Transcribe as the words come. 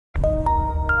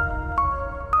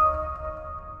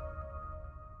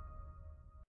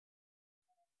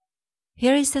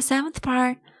Here is the seventh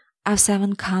part of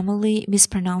 7 commonly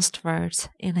mispronounced words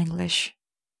in English.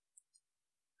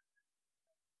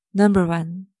 Number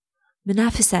 1.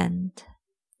 Beneficent.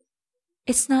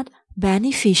 It's not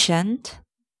beneficent,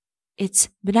 it's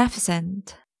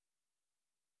beneficent.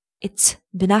 It's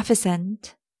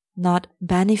beneficent, not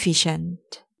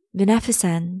beneficent.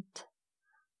 Beneficent.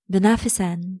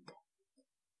 Beneficent.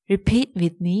 Repeat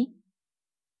with me.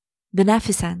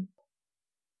 Beneficent.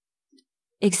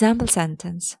 Example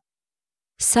sentence.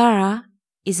 Sarah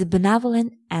is a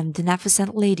benevolent and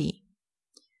beneficent lady.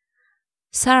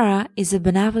 Sarah is a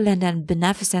benevolent and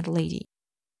beneficent lady.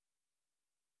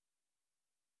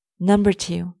 Number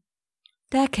 2.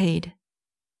 Decade.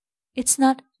 It's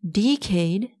not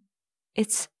decade,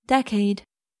 it's decade.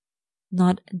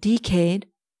 Not decade,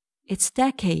 it's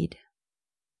decade.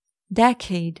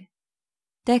 Decade.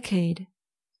 Decade.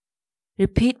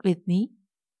 Repeat with me.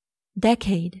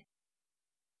 Decade.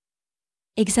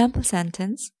 Example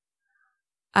sentence.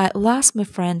 I lost my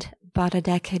friend about a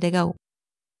decade ago.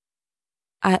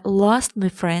 I lost my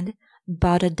friend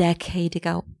about a decade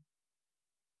ago.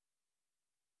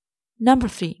 Number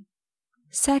 3.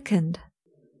 Second.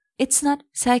 It's not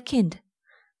second,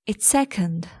 it's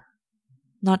second.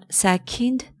 Not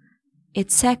second,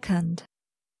 it's second.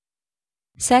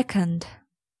 Second.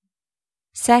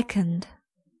 Second.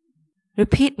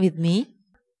 Repeat with me.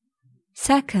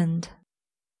 Second.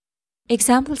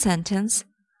 Example sentence.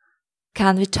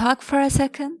 Can we talk for a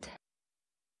second?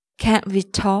 Can we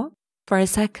talk for a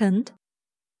second?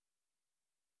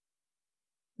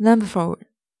 Number 4.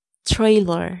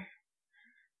 Trailer.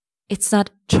 It's not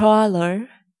trawler,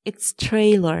 it's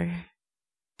trailer.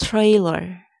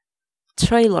 Trailer.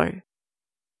 Trailer.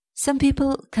 Some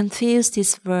people confuse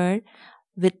this word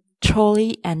with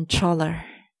trolley and trawler.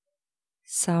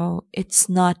 So it's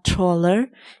not trawler,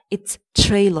 it's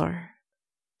trailer.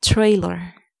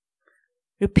 Trailer.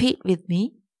 Repeat with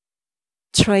me.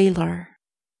 Trailer.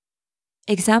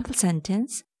 Example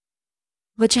sentence.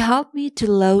 Would you help me to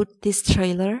load this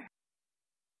trailer?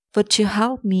 Would you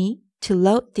help me to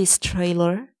load this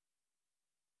trailer?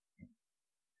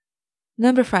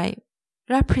 Number 5.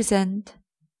 Represent.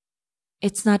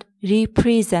 It's not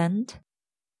represent,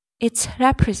 it's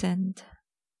represent.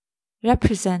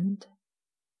 Represent.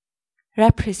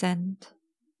 Represent.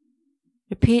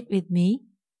 Repeat with me.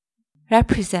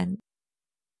 Represent.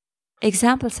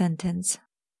 Example sentence.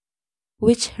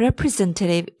 Which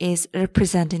representative is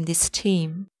representing this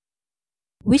team?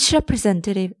 Which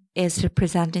representative is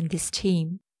representing this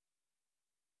team?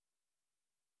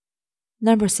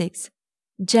 Number 6.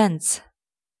 Gents.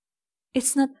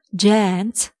 It's not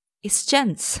gents, it's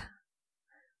gents.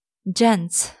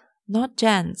 Gents, not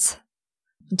gents.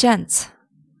 Gents.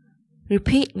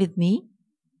 Repeat with me.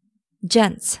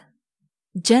 Gents.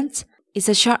 Gents is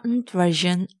a shortened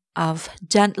version of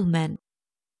gentleman.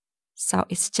 So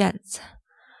it's gents.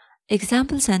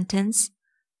 Example sentence.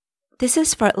 This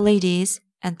is for ladies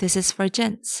and this is for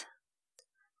gents.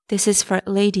 This is for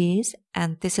ladies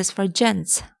and this is for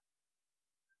gents.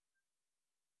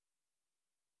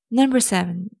 Number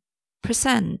 7.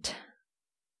 Percent.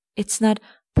 It's not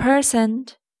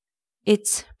percent,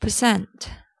 it's percent.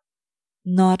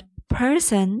 Not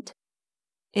percent,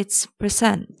 it's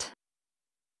percent.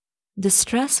 The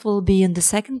stress will be in the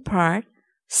second part,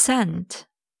 cent,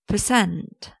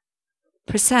 percent,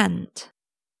 percent,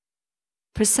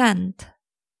 percent.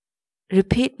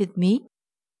 Repeat with me,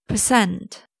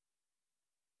 percent.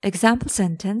 Example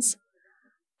sentence.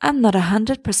 I'm not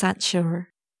 100% sure.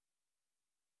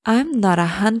 I'm not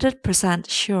 100%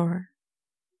 sure.